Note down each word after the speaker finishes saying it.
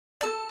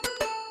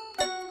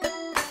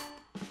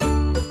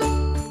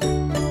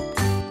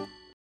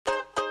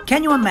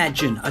Can you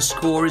imagine a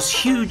score as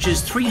huge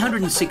as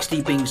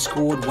 360 being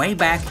scored way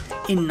back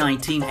in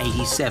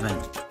 1987?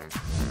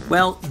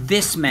 Well,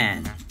 this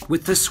man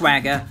with the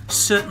swagger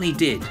certainly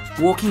did,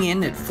 walking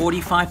in at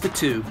 45 for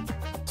 2.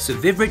 So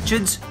Viv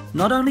Richards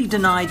not only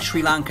denied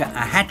Sri Lanka a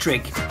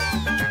hat-trick,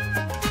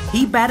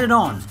 he batted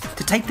on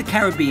to take the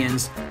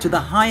Caribbeans to the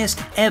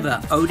highest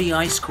ever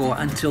ODI score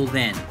until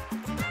then.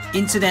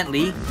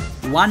 Incidentally,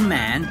 one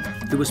man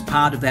who was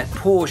part of that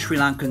poor Sri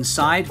Lankan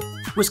side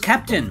was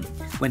captain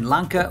when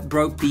Lanka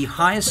broke the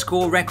highest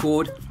score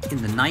record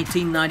in the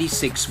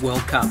 1996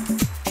 World Cup.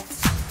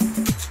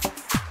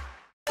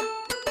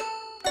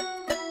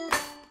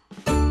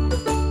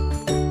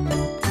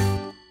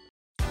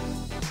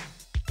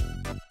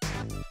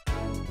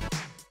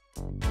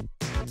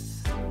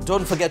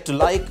 Don't forget to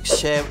like,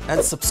 share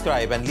and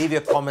subscribe, and leave your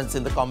comments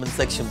in the comment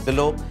section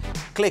below.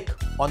 Click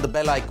on the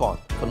bell icon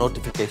for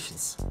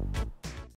notifications.